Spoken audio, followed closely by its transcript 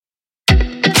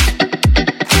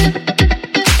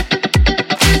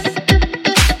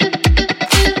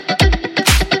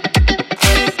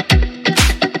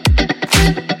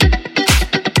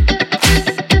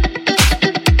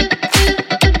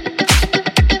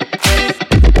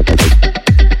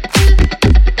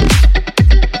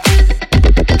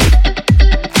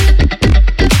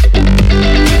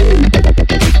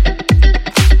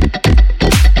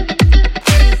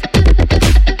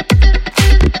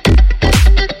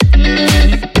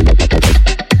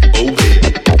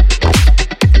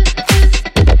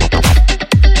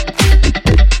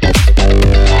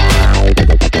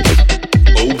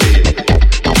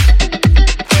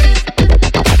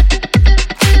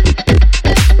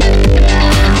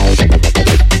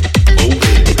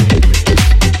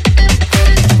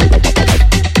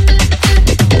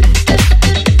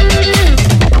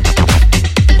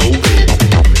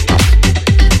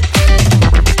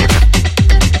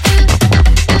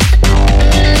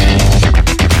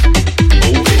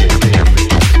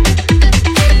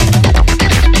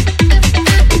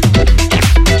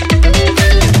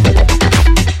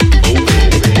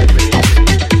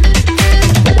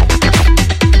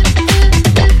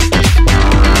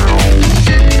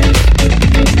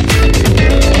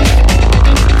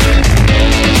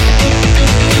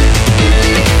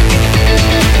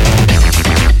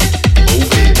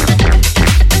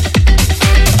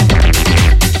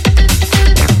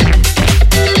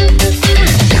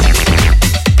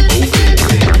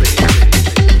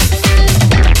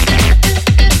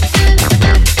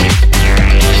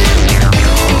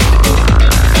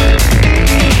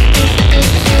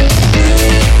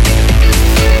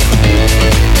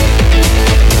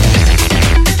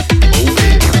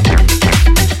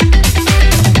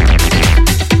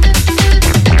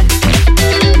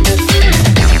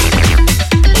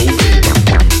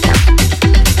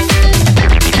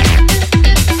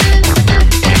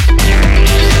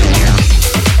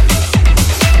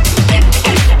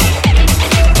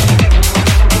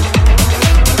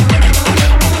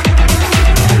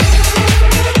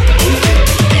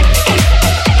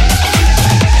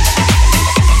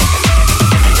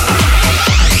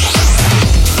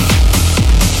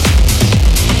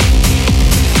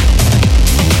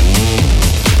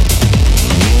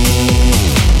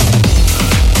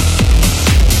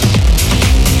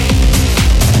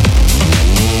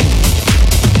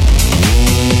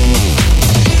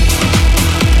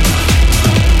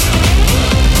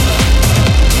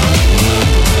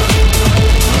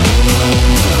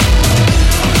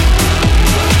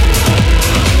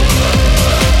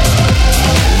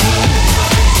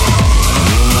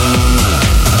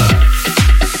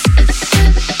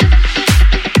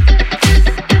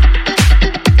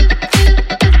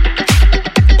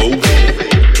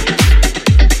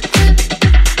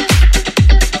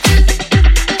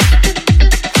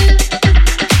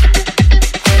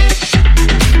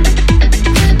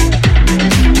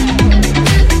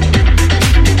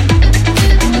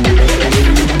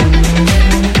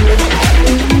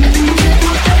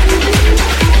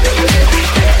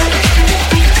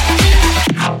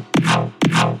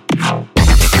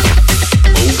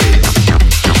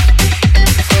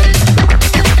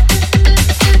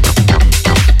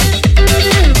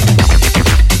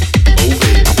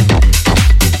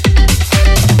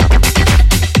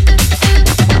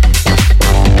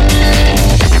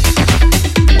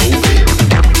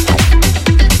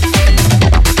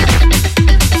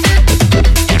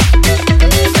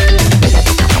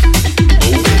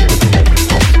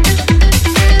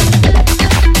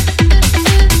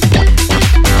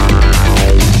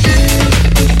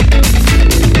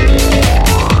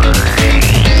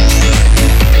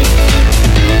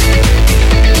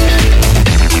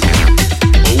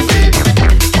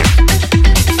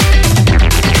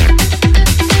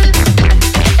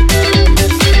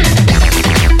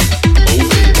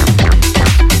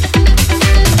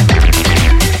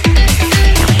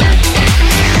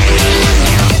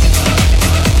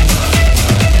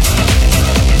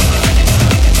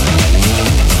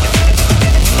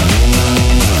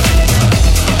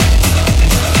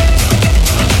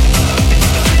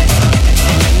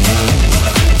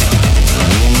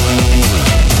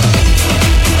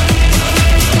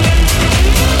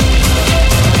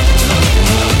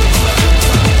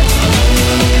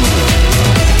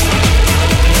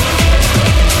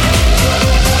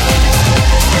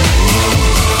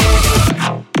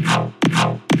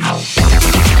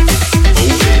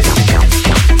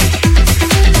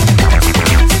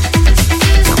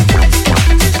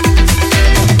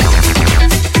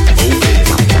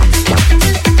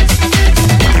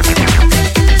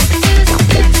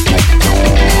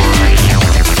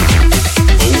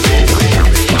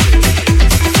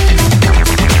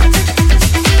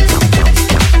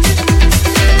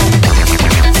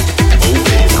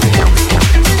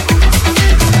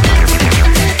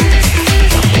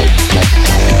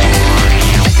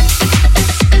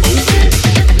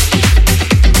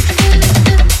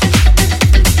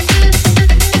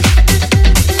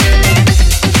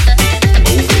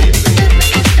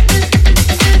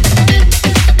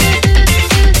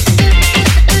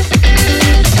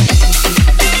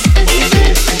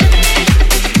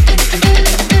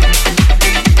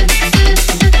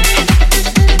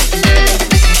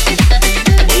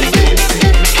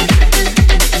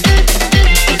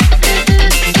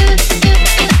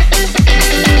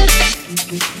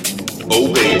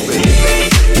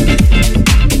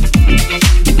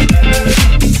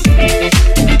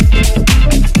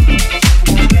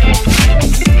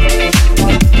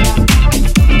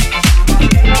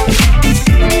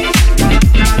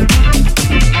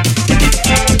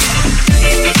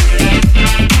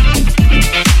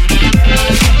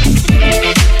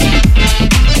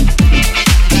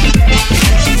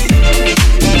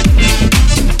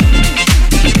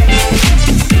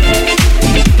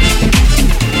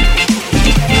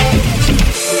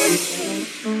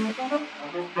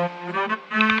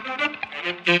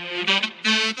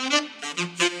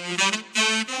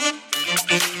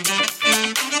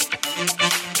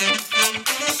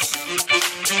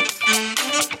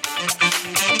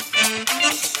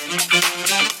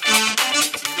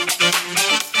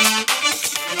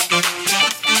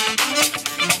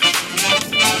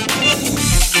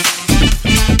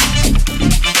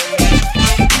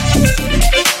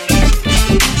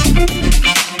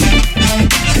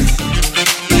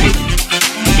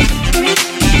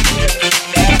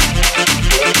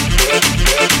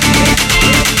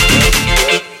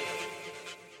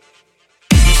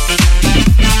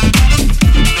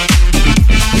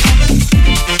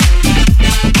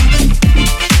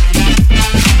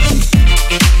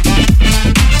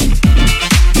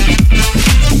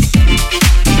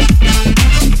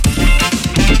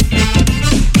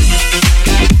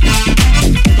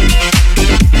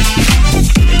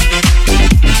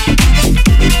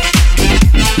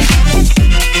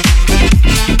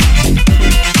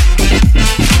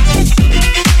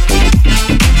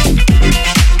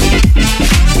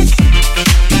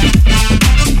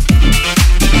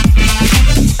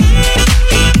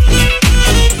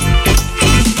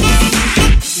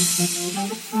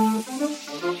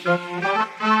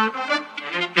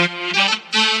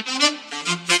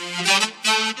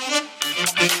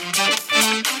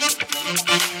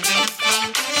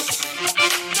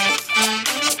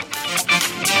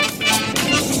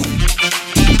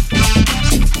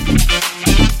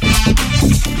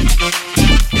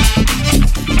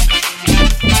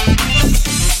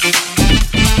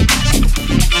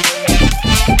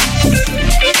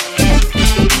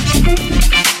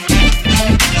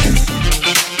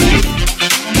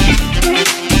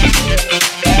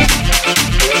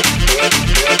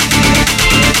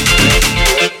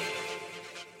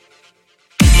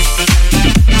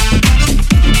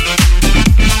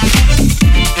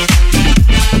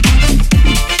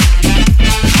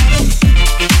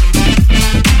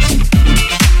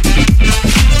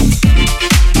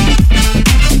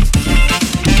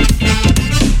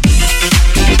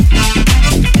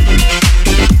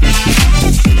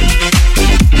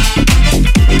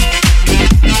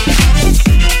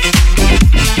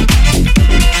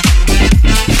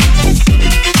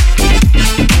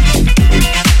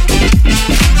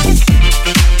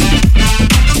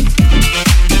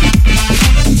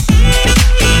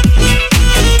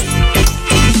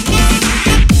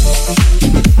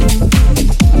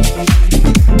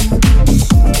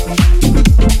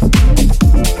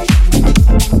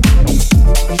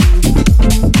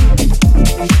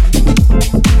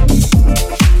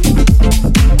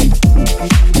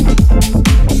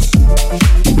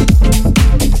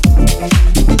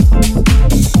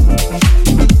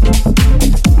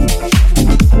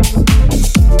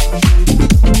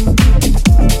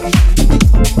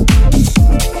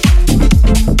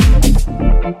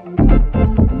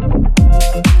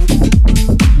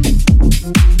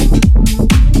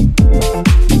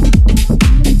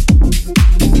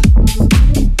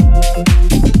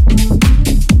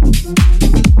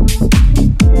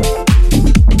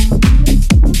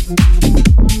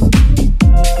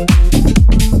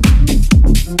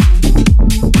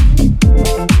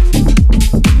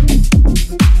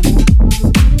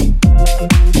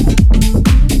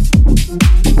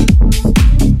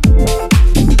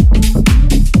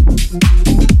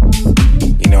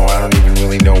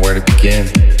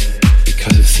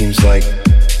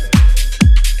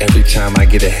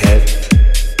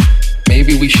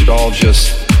Maybe we should all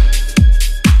just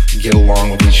get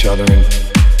along with each other and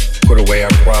put away our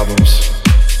problems.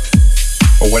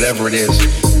 Or whatever it is,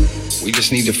 we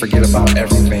just need to forget about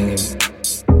everything and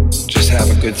just have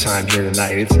a good time here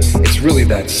tonight. It's really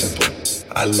that simple.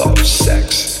 I love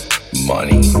sex,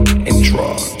 money, and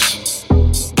drugs.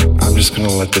 I'm just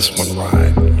gonna let this one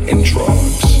ride. And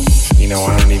drugs. You know,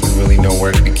 I don't even really know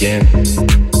where to begin.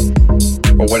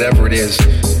 But whatever it is,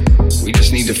 we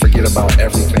just need to forget about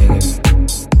everything and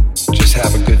just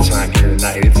have a good time here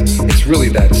tonight. It's really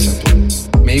that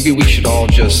simple. Maybe we should all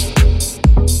just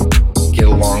get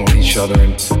along with each other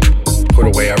and put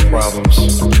away our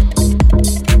problems.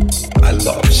 I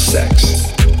love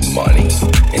sex, money,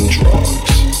 and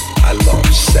drugs. I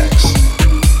love sex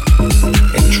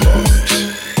and drugs.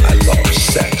 I love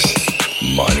sex,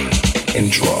 money,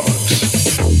 and drugs.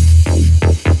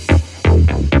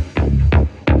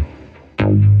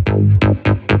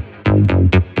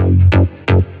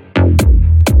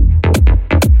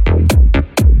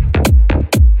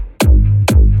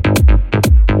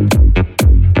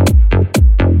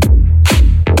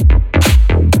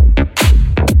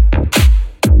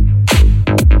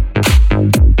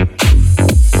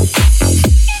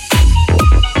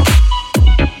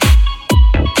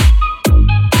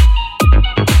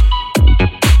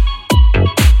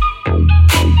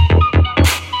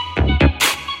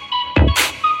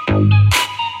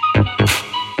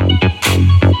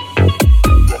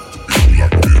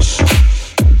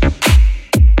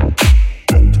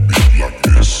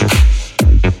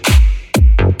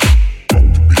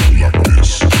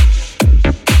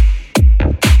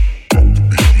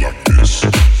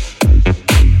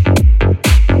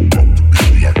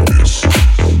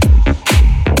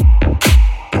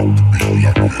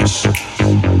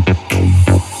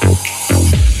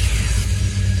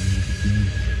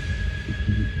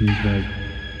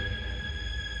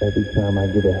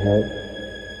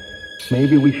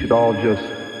 Maybe we should all just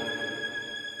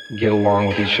get along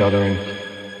with each other and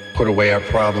put away our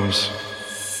problems.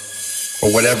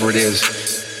 Or whatever it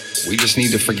is, we just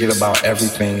need to forget about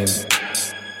everything and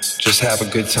just have a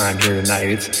good time here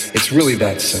tonight. It's really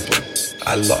that simple.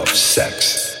 I love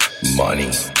sex,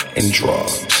 money, and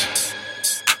drugs.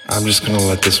 I'm just gonna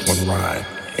let this one ride.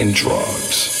 And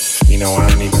drugs. You know, I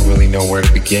don't even really know where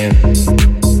to begin.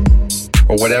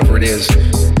 Or whatever it is,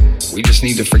 we just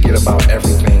need to forget about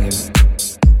everything and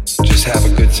just have a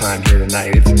good time here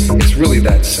tonight. It's really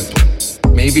that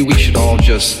simple. Maybe we should all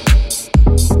just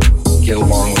get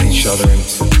along with each other and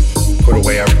put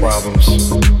away our problems.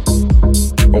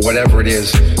 Or whatever it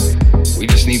is, we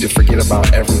just need to forget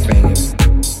about everything and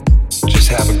just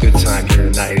have a good time here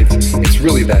tonight. It's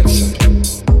really that simple.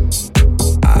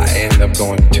 I end up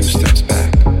going 2 steps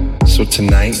back. So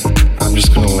tonight, I'm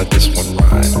just gonna let this one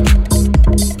ride.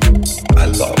 I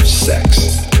love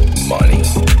sex, money,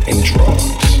 and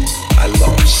drugs. I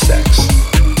love sex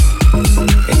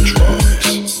and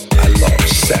drugs. I love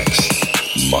sex,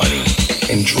 money,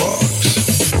 and drugs.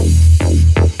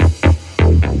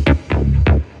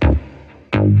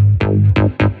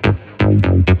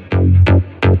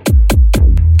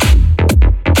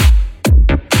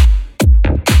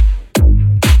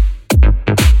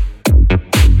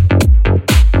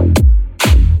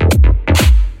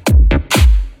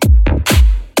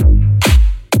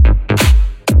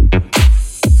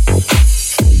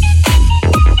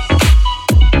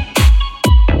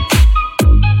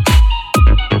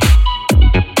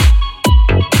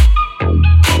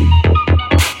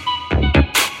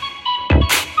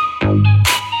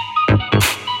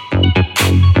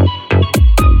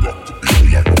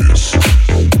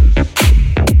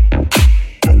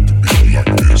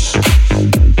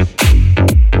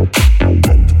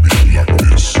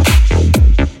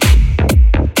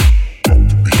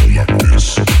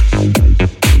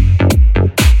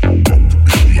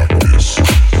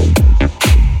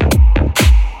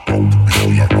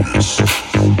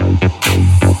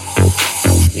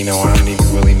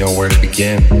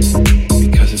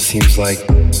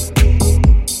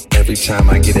 Time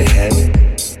I get ahead,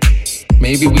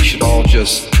 maybe we should all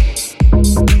just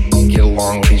get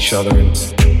along with each other and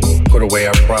put away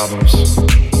our problems.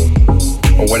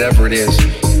 Or whatever it is,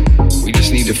 we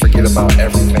just need to forget about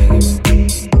everything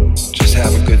and just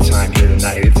have a good time here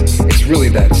tonight. It's really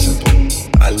that simple.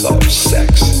 I love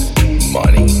sex,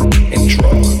 money, and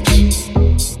drugs.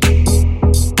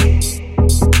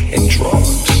 And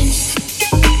drugs.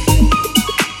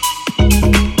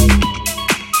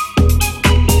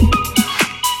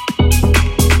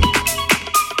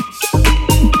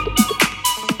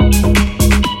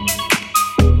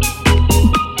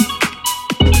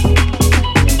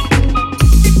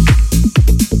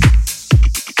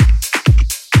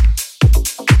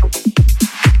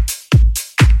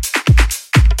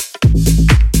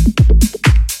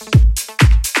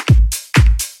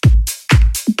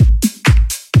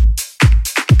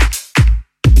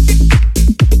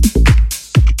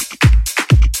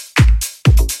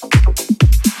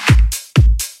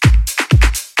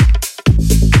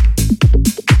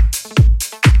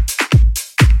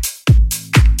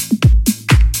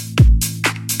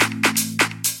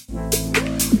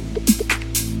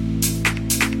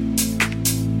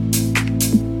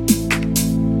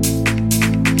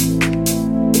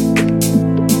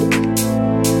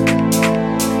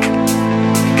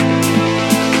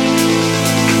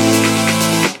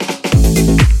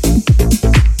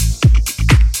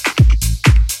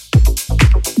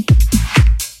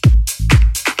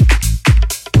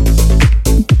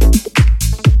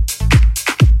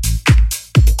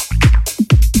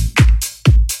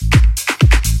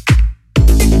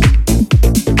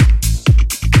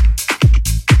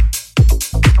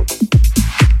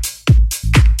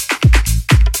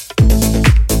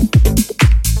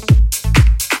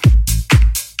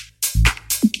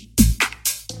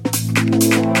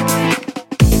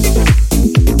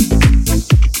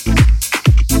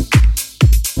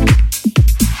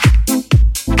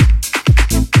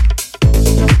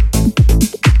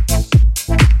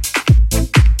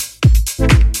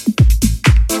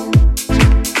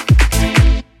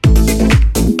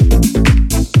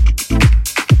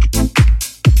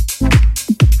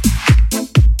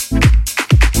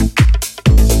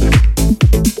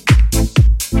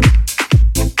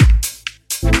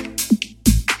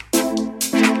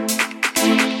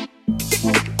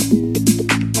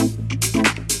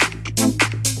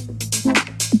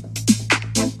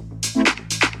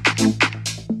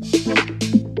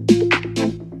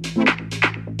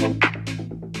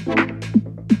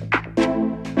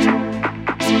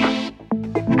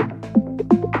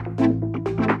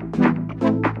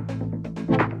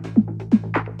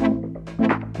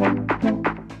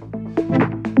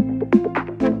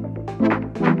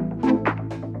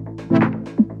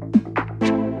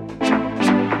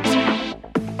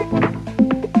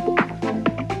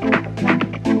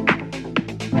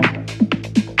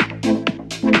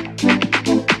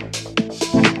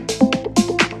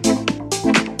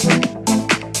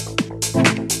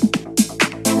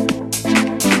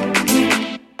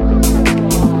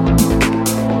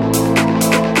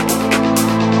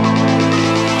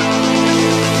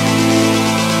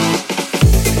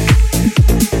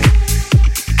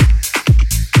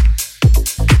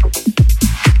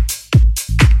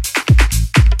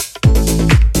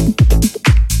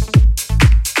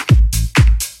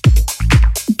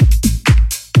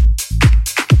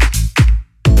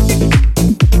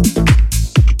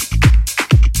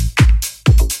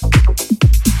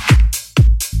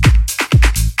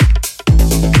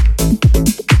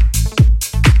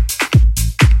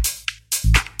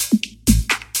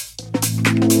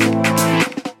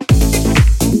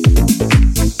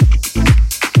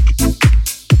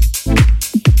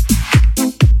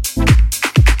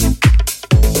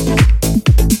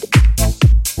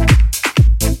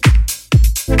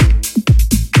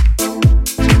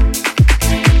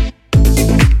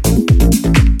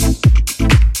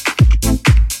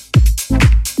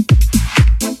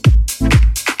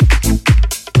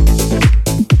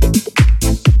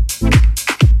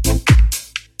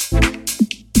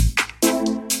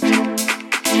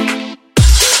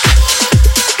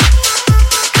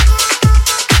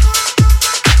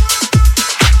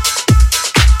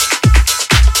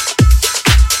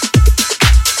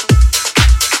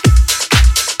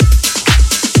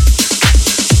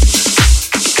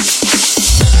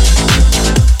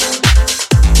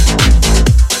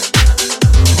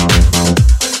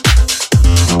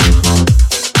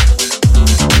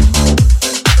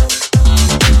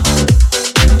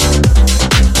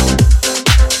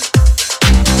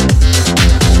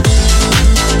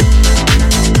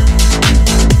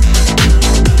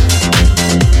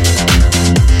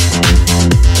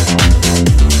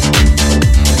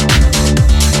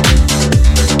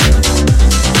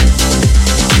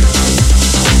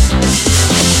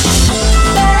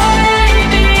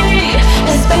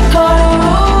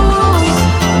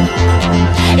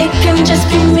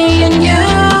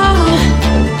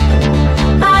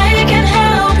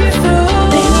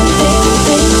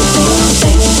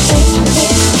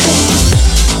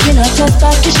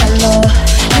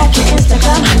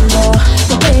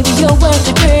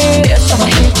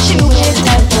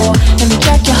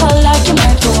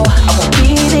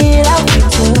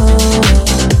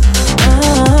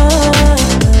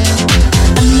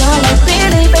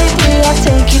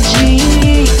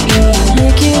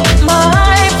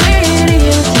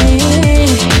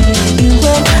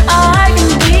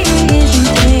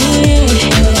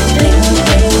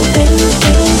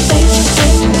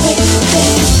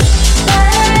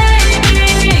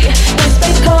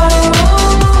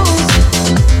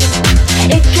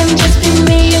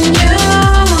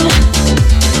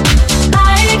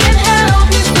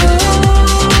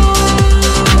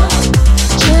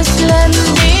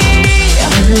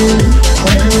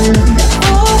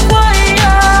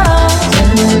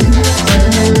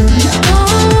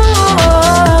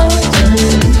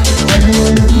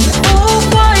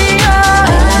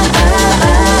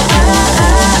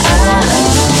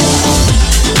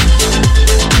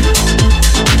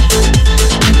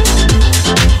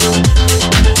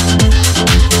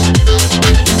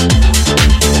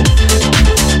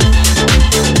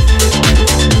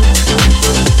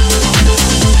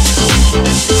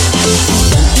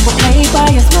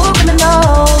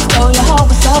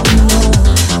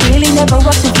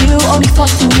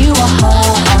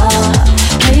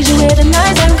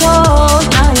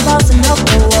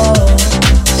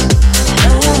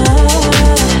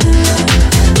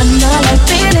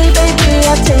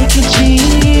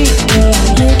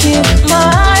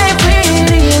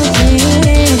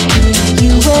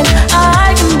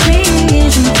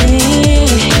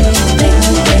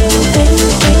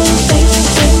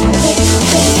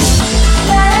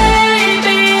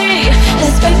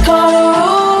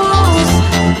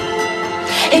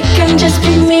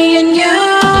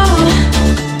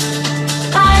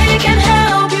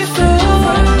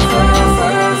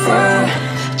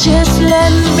 Just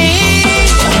let me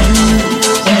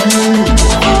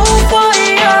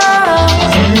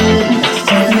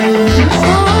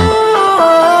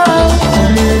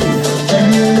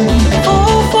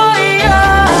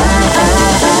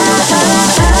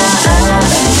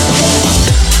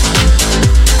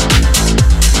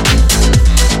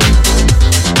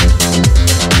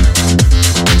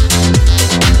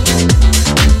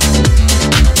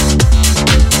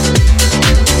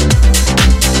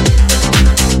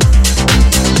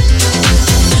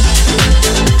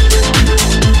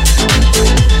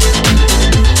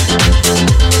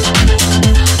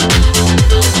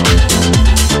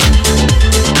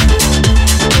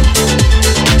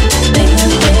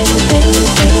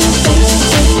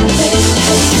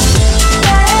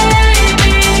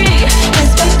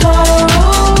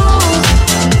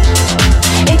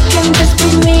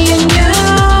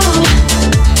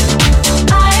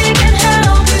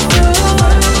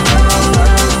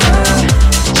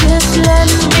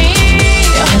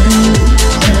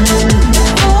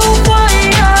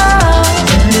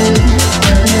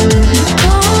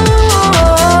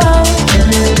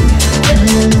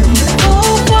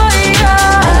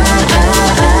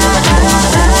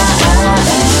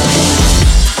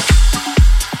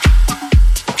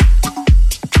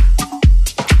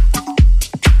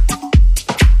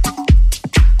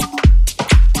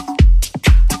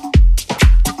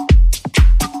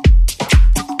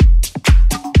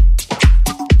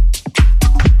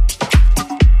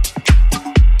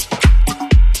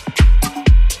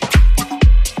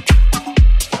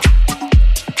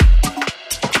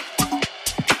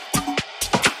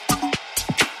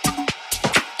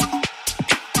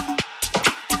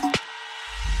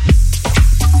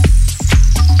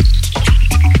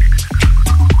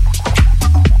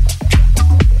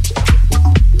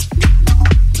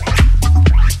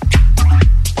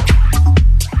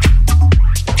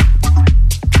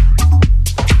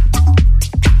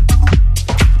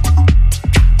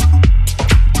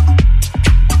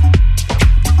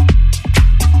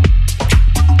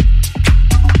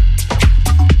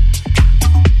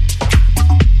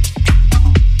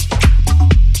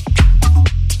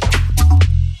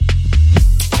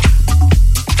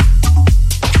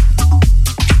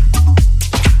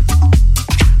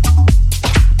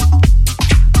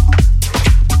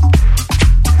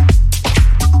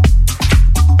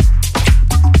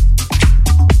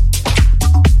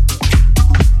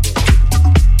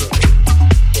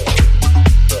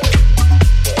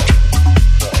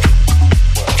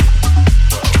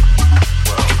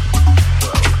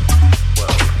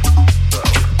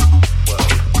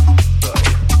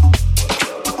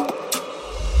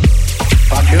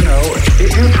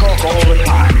if you talk all the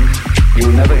time,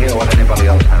 you'll never hear what anybody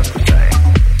else has to say.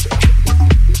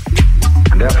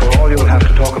 And therefore all you'll have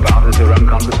to talk about is your own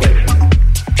conversation.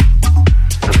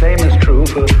 The same is true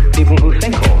for people who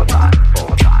think all the time.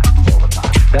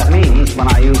 That means, when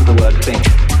I use the word think,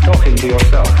 talking to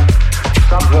yourself.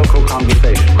 Subvocal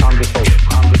conversation.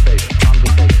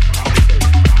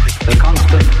 The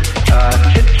constant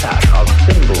chit-chat of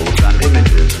symbols and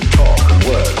images and talk and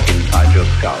words inside your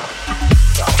skull.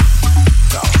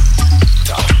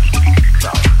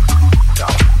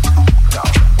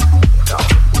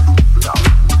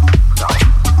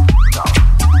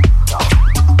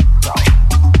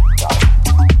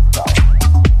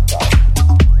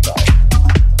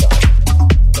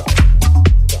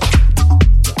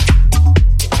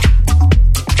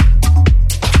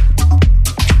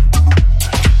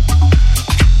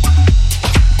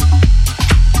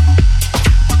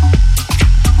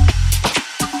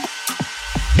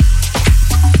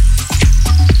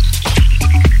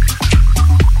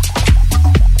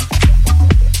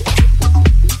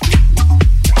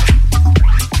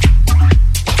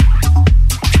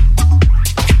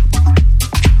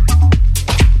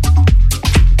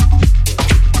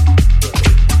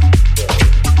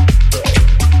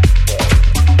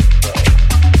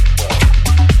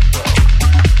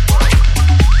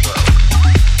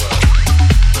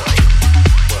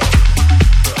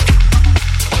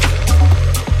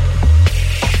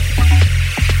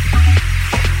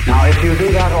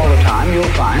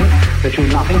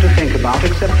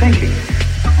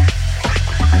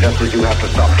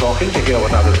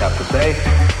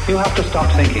 You have to stop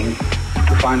thinking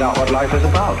to find out what life is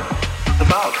about.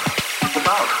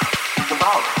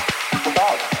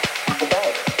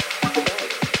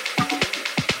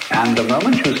 And the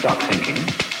moment you stop thinking,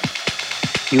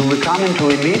 you become into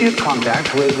immediate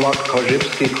contact with what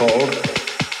Korzybski called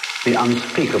the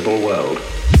unspeakable world.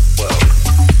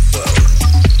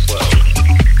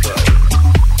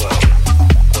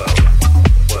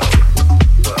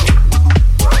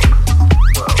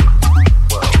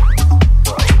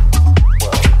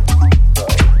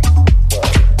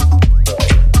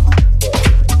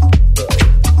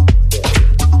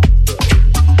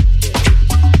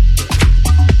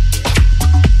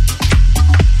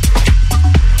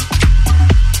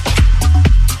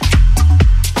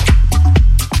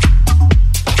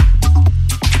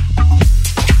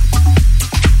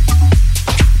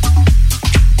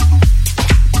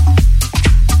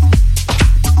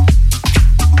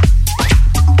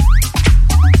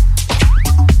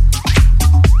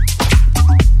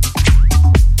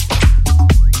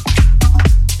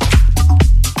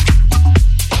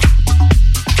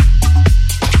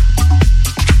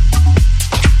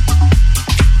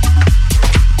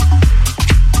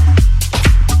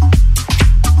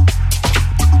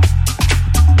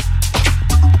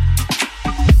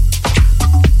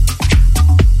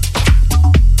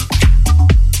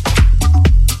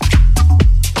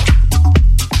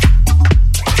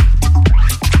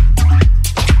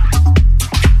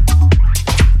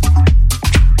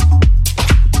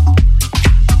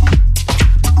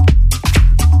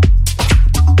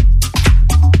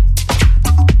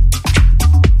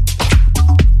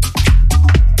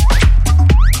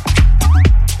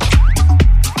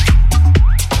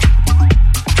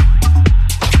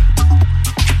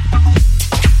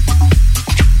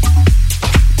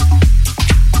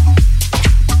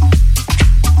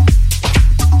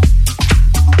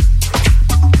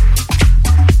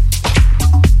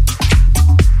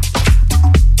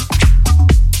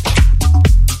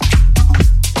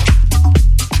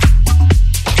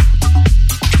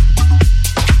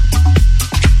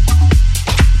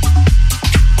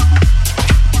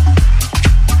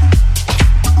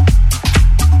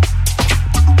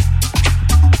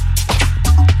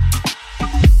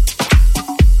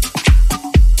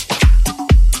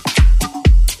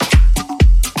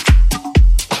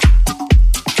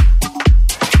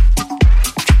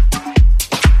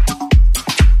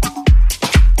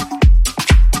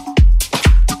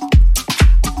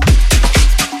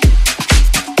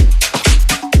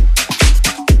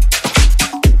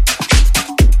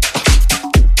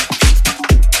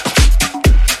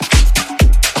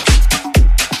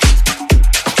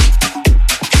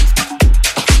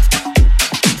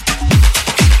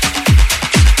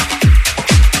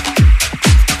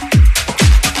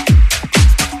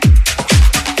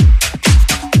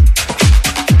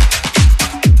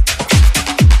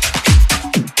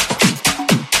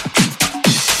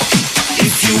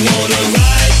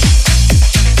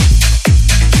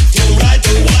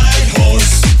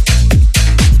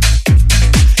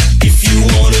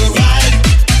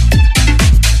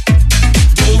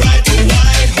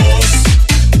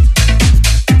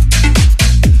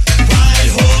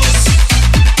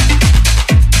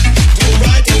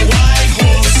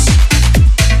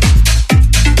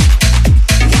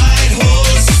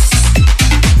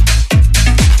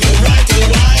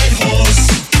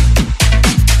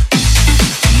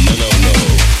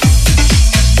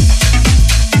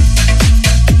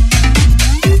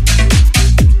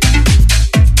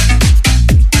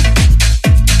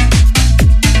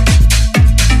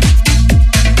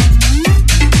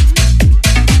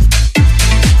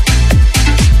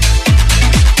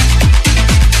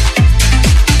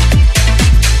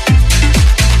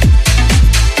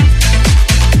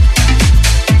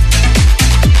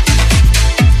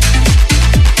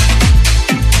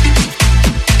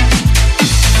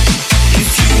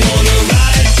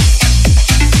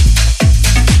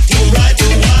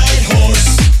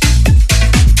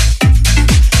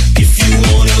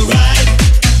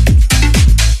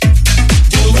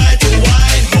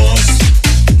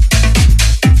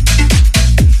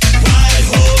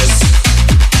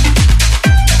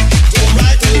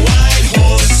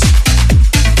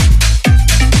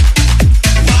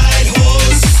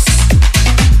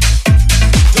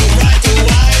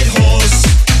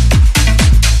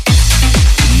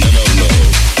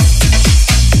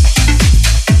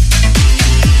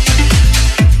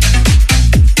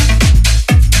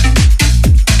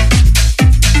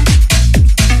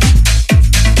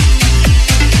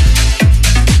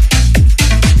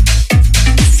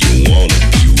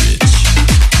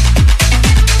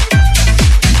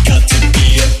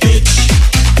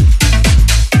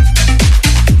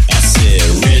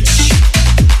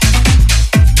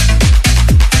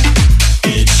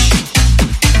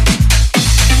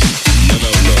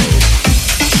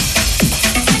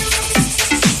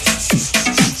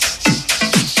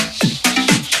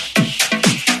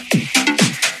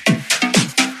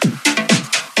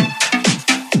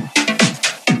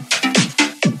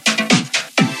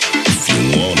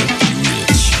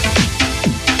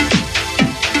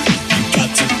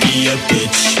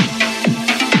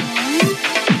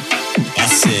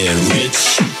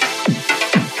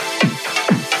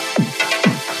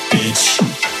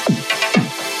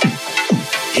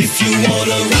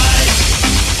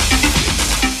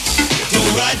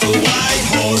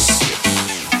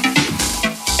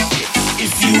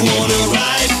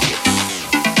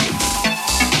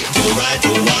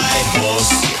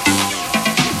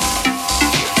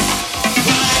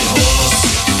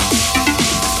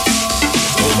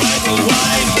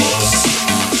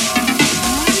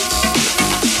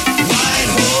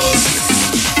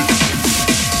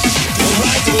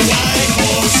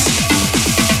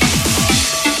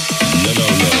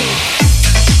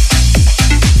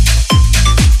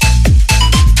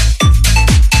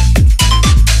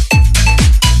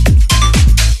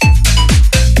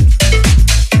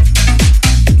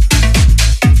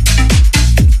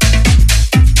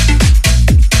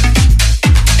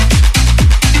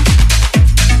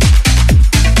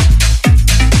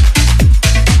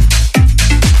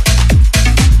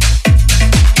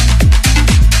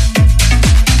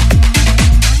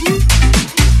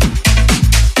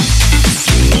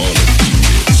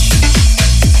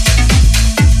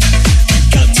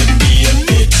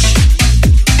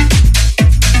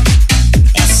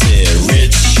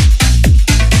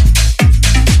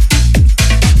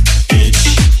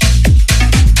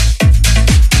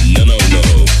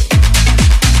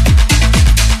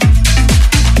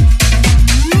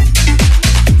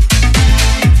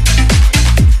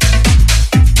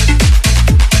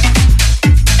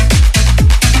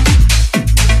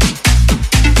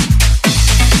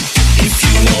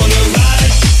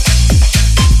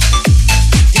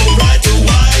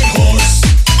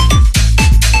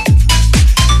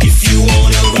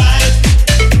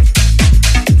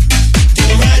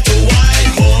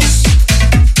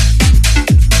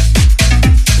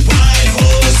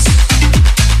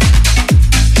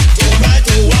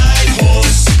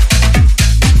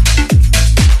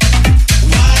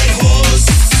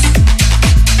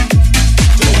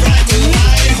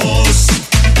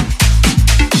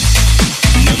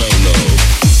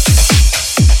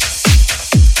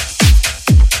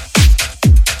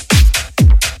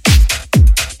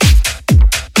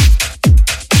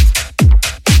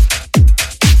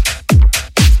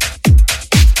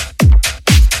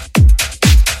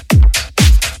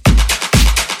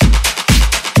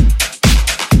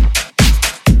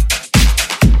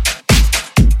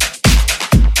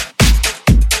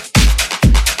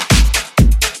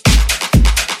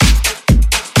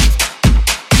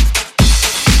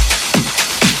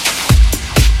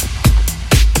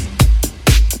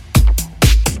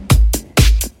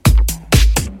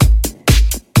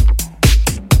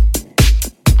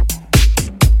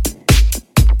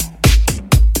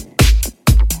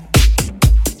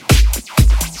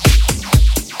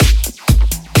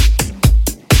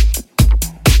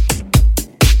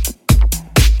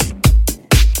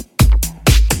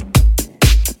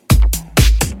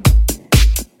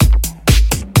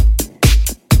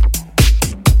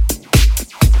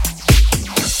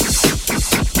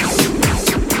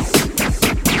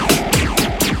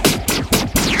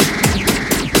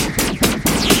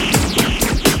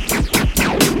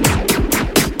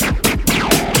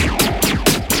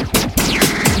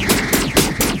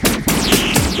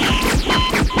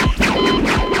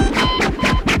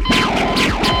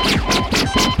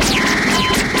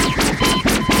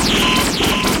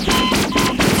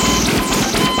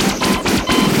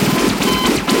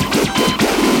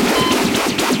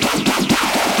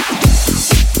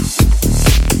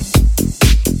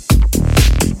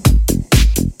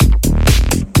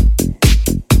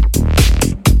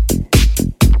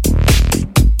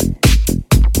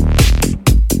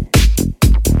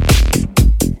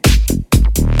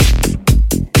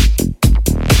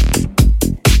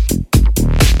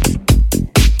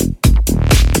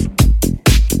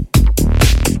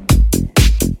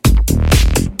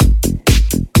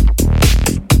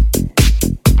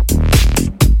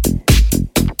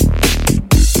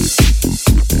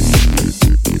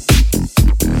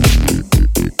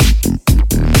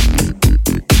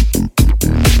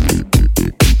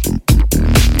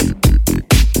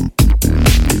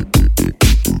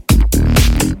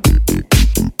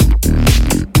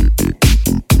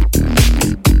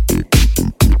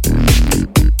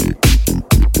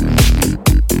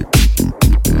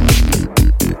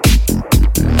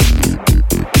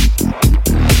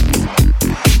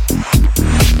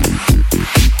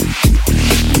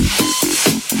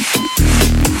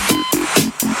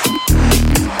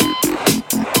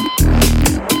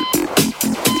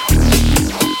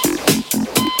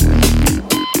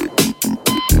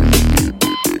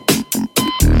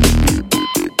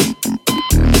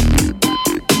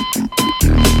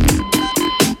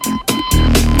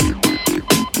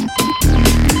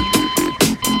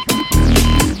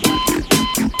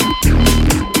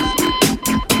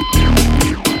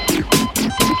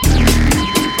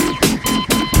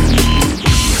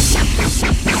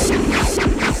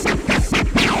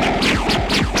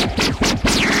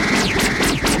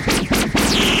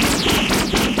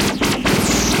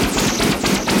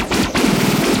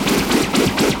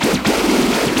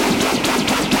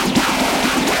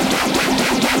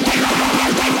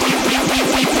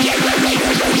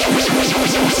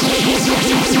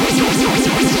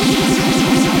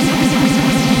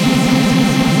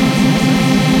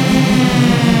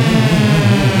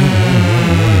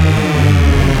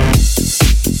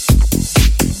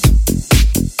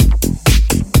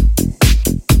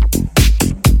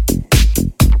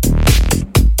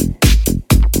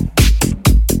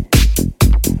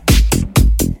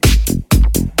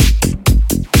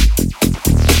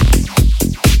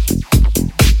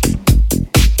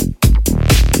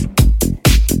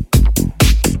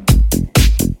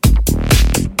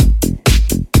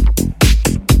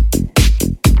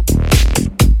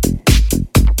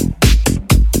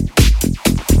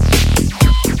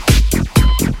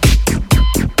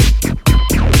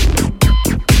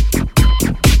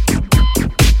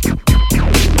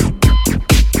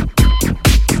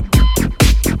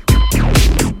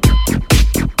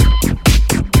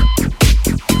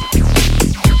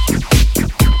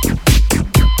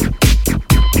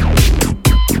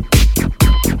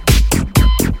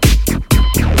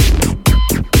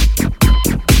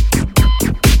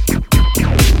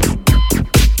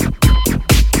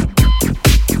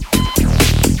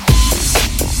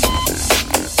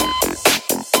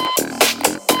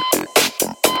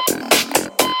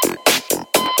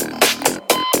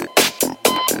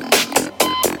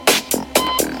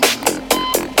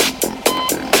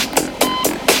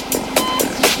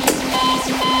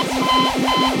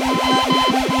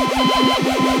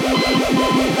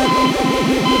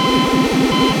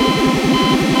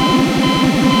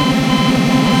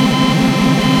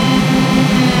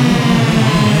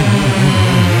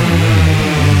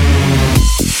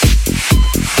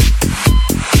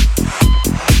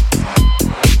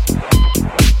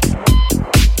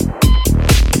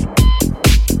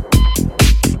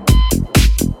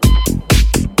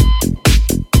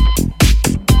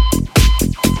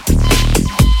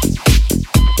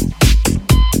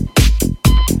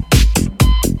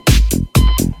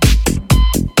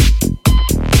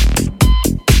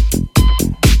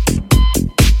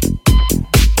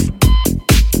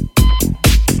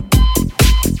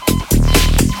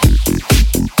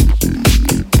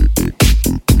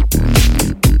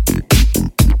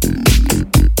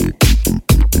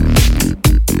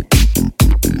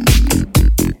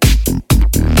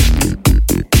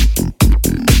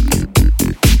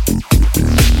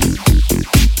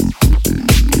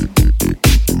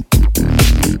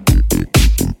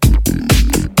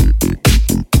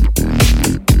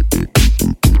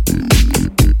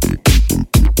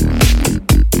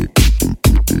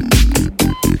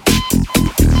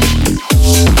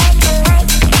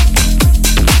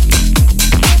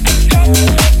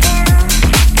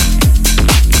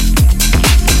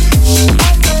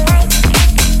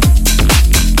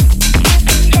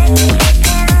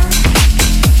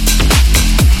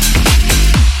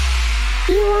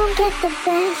 You won't get the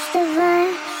best of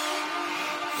us.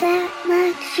 That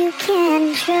much you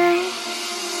can trust.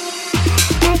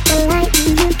 Like the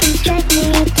lightning, you can strike me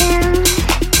down.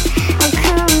 I'll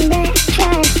come back,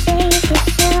 try to save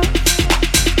yourself.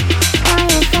 All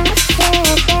your thoughts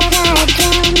said that I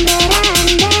drowned, but I'm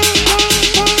down.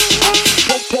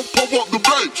 Pump up the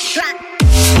bass.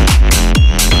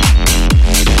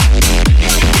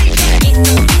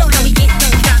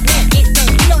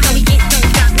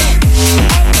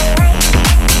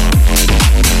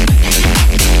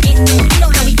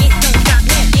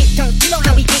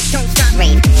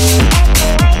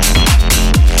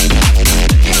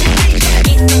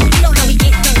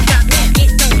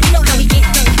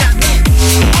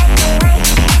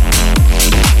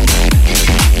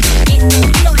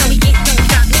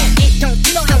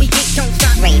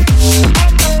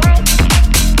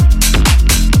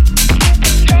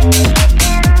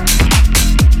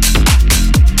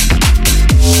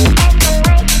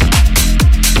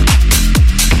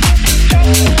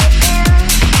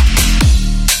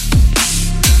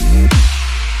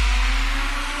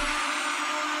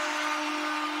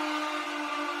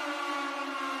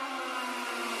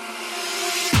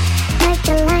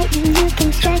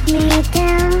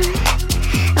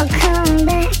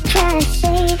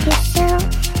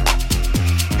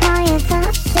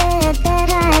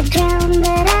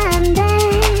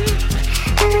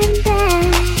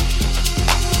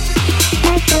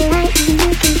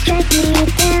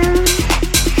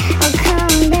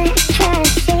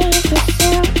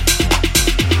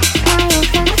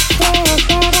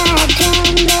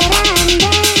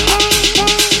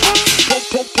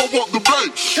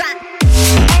 Drop.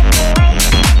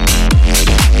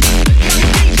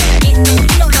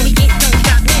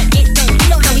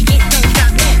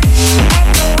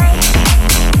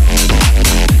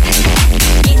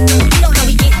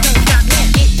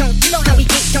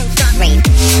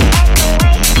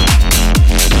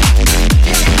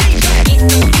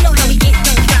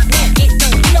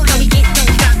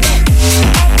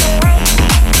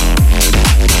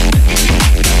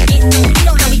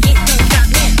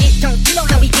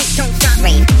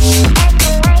 Rain.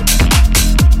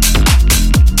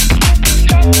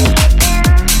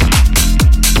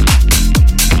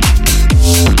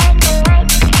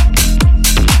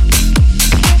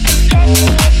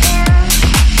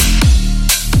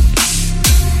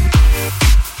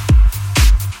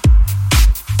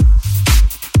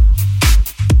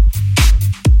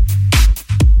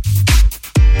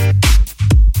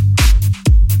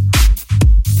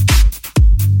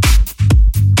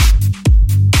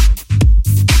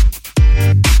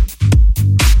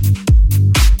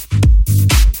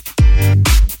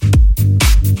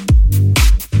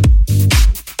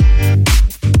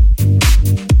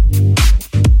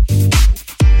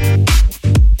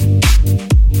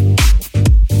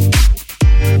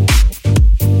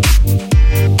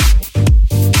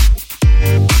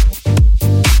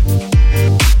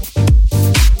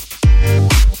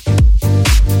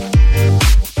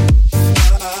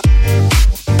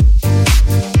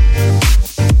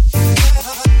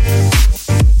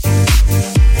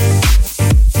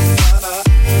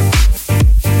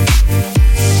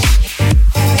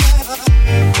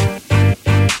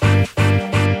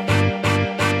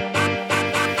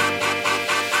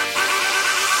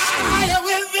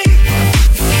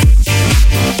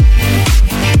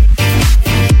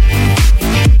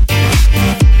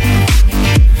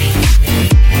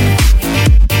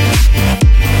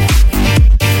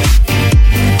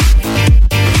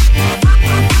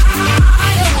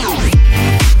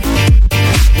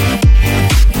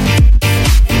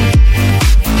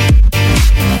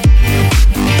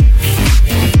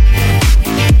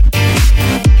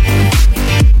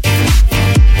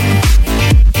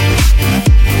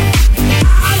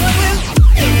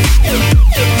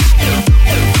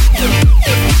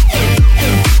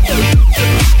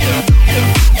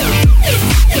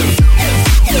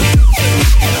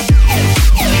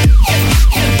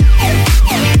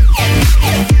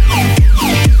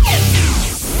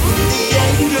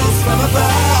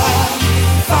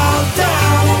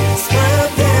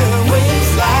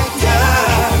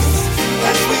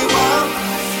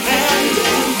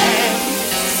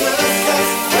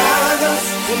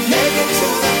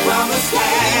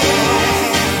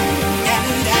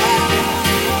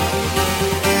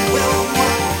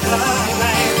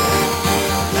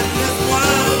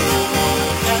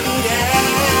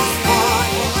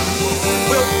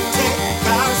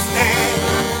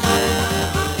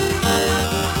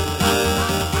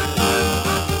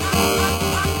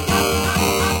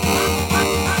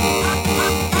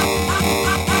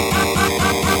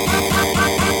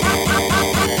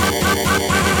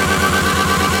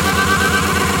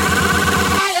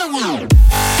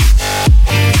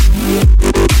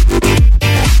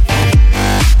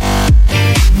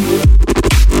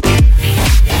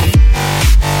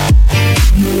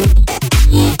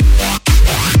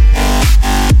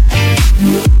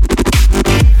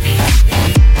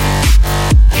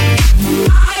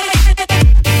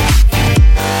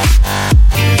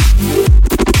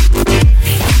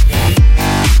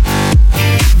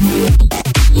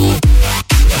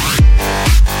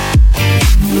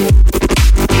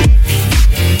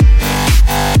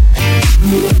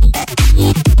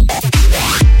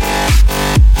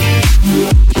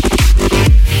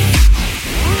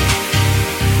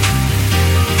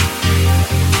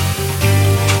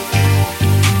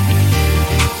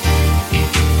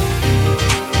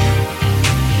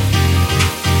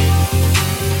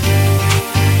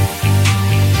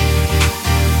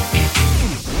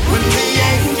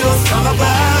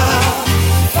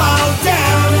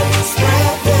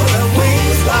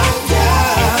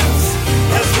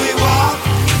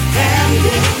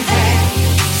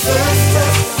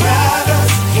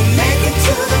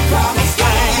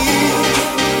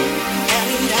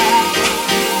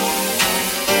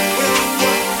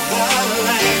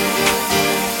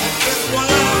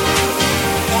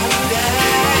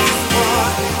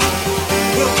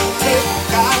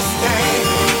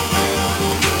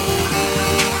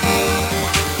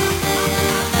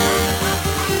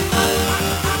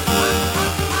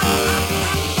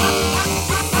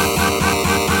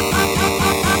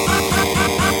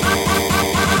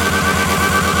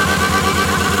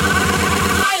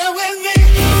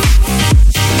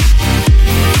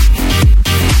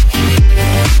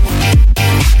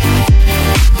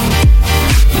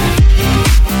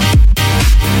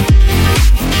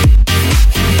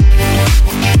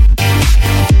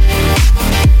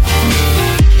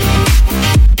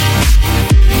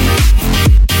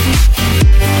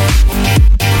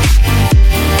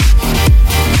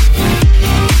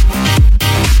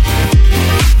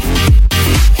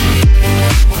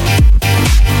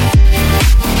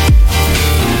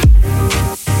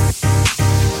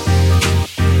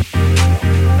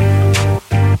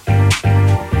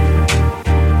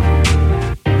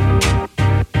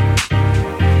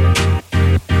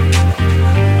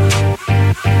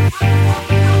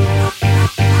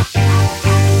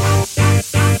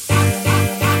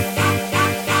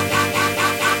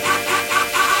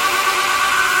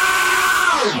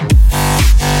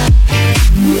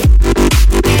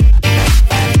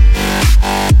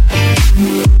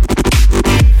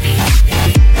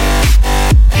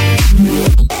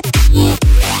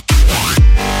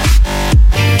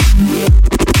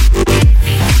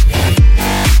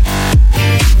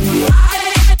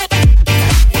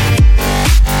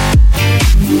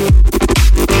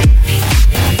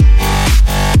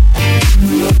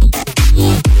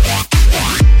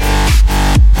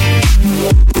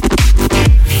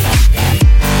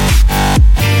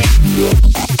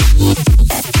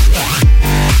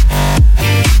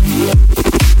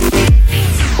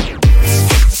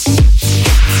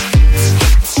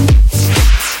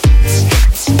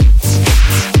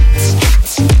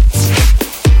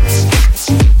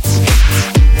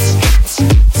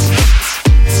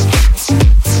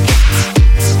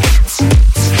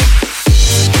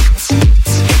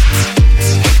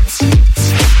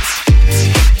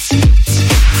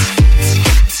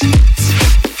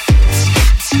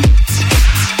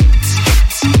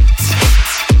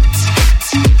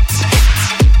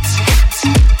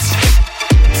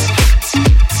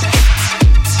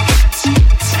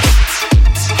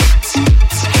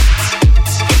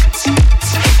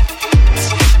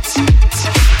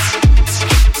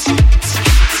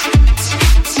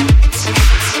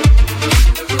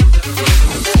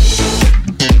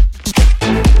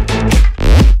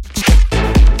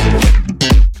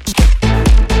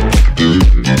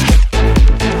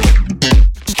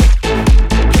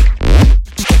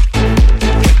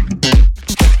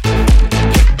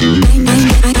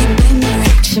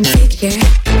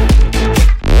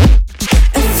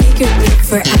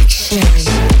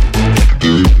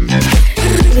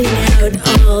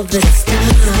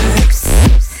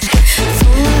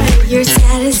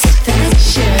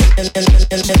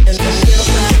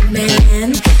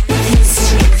 man, these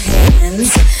two hands.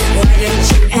 Why don't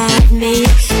you add me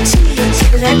to your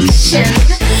collection?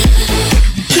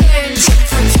 Guaranteed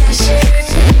for pleasure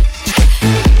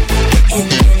and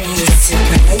many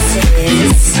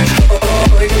surprises.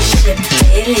 Order shipped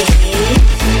daily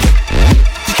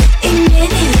in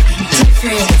many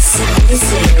different sizes.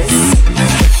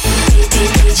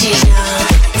 Digital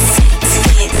sex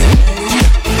kitten.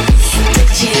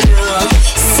 Digital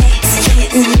sex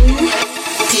kitten.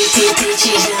 Digital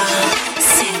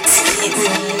sex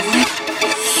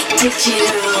kitten.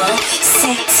 Digital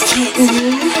sex kitten.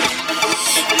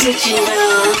 Digital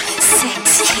sex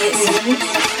kitten.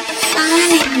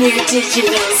 I'm your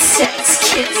digital sex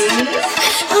kitten.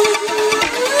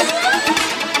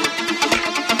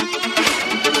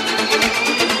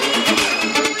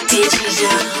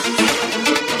 Digital.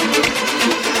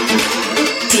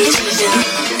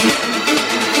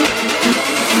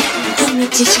 I'm a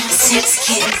digital sex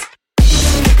kitten.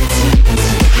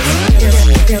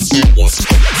 Like a cat.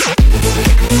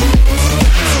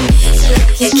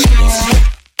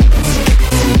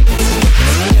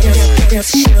 Just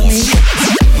show me.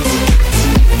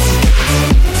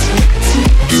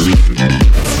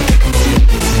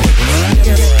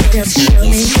 Just show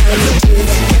me how you do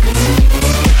that.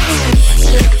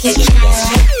 Like a cat.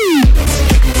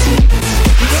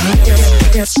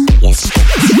 Just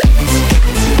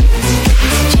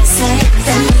like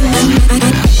that.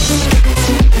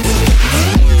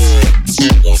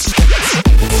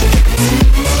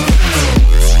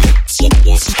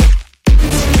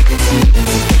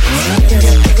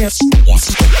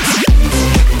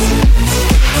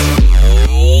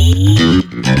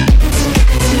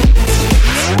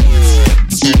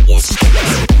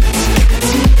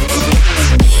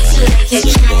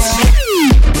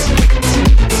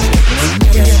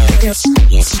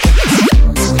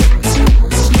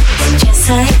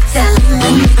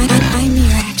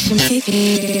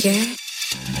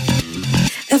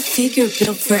 A figure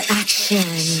built for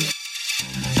action,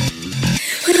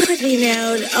 putting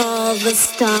out all the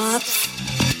stops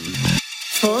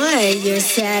for your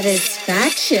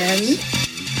satisfaction.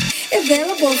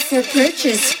 Available for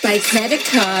purchase by credit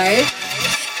card.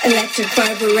 Electric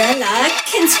Barbarella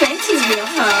can spank you real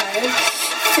hard.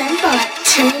 Fembot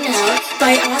Turnout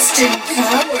by Austin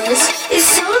Powers is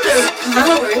solar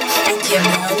powered and can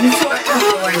run for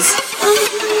hours.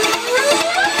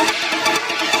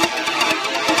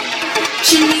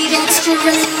 Do you need extra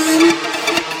RAM?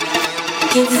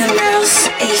 Give the mouse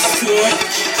a flick,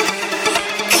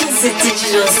 'cause the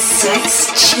digital sex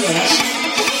chick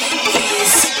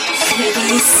is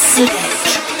pretty slick.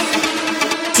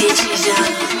 Digital.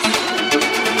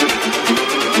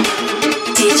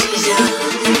 Digital.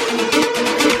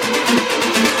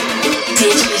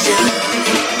 Digital.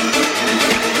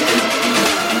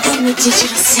 I'm a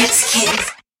digital sex kid.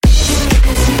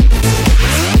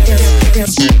 Like a cat.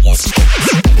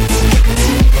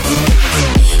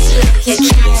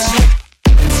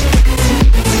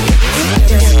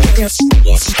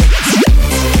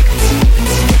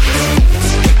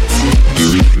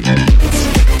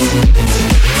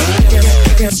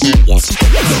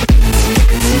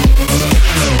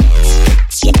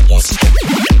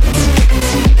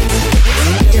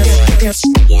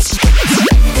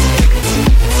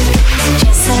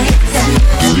 Just like that.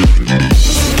 Like a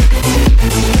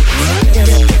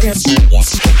cat.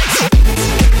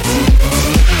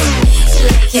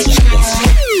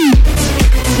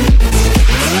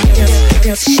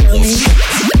 Just show me.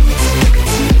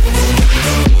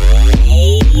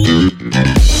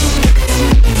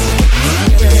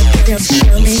 Just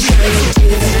show me how you do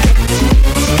that.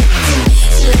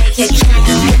 Like a cat.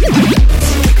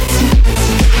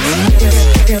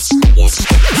 Just like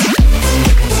that.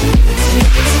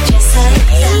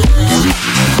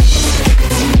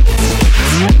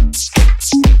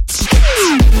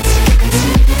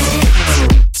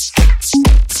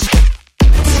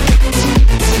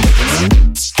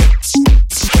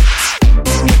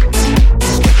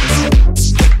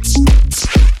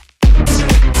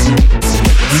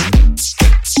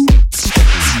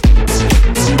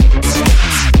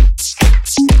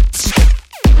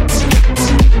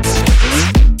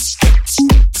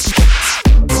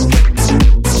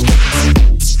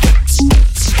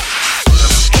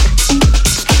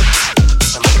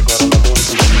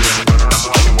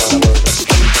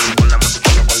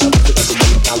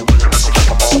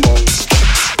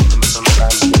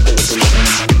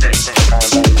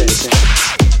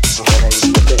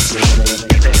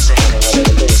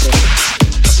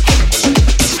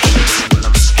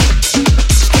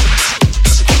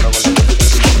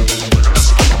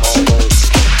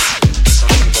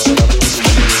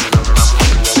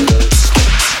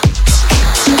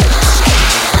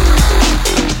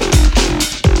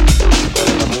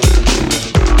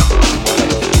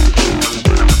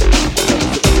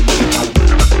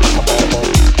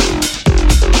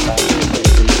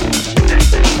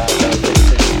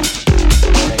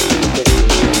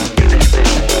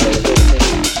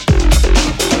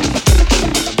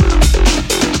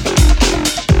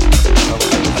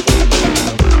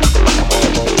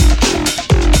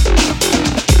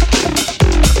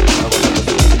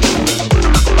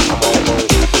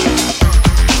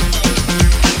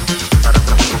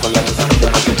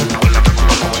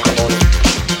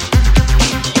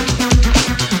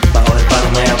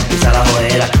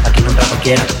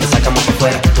 cualquiera, te sacamos por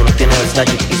fuera. Tú no tienes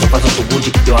Versace y son falsos tu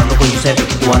Gucci. Yo ando con Giuseppe,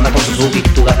 tú andas con Suzuki.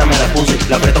 Tu gata me la puse,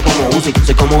 la aprieto como Uzi.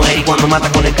 Soy como Eri cuando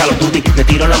mata con el Call of Duty. Me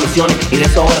tiro las misiones y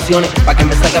rezo oraciones pa' que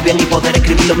me salga bien y poder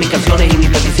escribir mis canciones. Y mis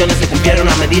peticiones se cumplieron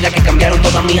a medida que cambiaron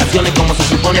todas mis acciones. Como se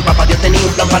supone, papá Dios tenía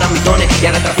un plan para mis dones. Y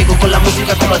ahora trafico con la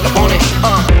música como el Capone.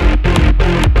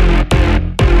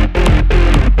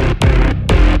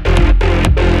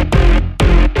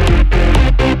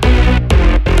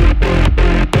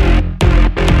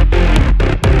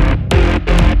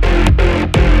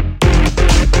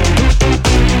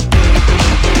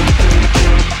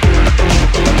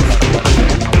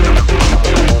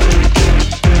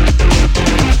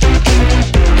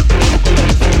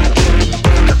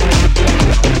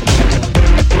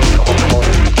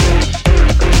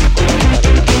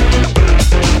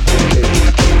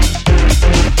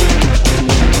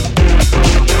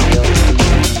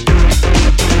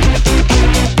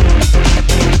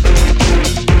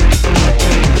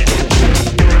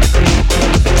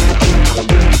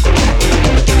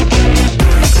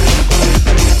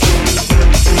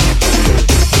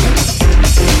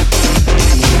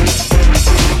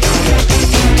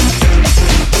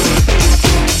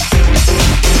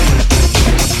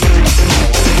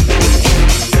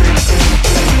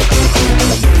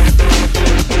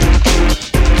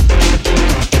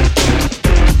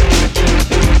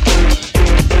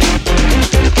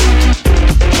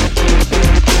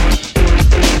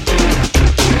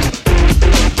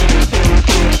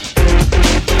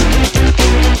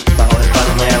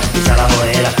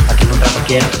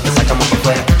 Te sacamos por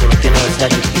fuera, tú no tienes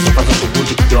Versace y son falsos tu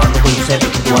Gucci. Yo ando con Giuseppe,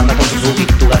 tú andas con Suzuki.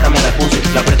 Tu gata me la puse,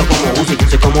 la aprieto como Uzi.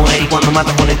 Soy como Eri cuando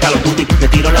mata con el Call of Duty. Me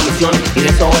tiro las misiones y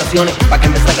rezo oraciones pa' que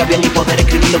me salga bien y poder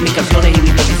escribir mis canciones. Y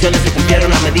mis peticiones se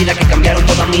cumplieron a medida que cambiaron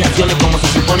todas mis acciones. Como se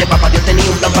supone, papá Dios tenía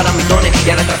un plan para mis dones. Y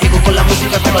ahora trafico con la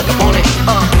música como el Capone.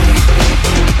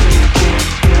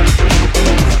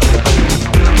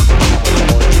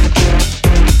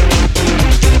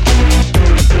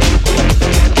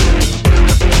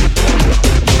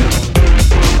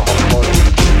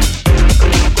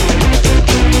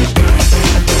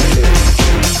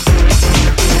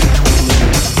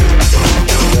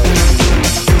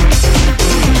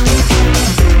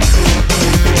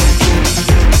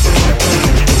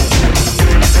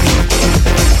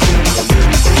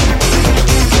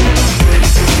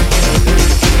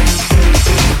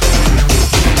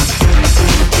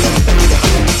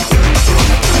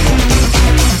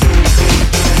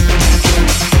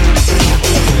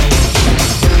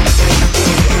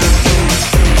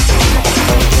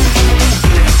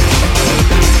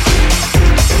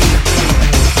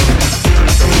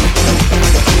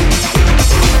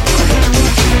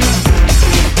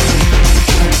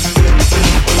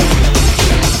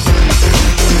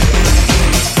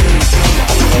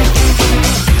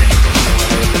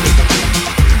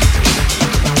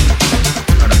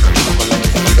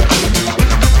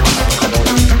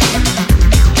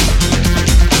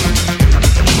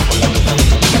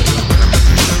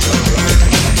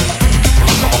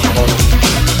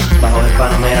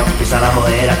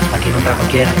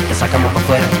 Te sacamos por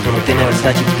fuera, tú no tienes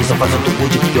Versace y son falsos tu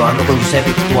Gucci. Yo ando con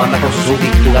Giuseppe, tú andas con Suzuki.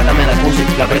 Tu gata me la puse,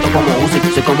 la aprieto como Uzi.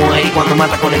 Soy como Eri cuando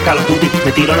mata con el Call of Duty.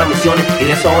 Me tiro las misiones y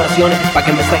rezo oraciones pa'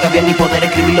 que me salga bien y poder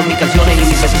escribir mis canciones. Y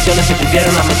mis peticiones se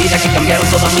cumplieron a medida que cambiaron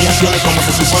todas mis acciones. Como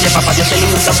se supone, papá Dios tenía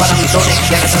un plan para mis dones.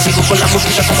 Y ahora sigo con la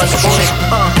música como el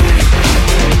Capone.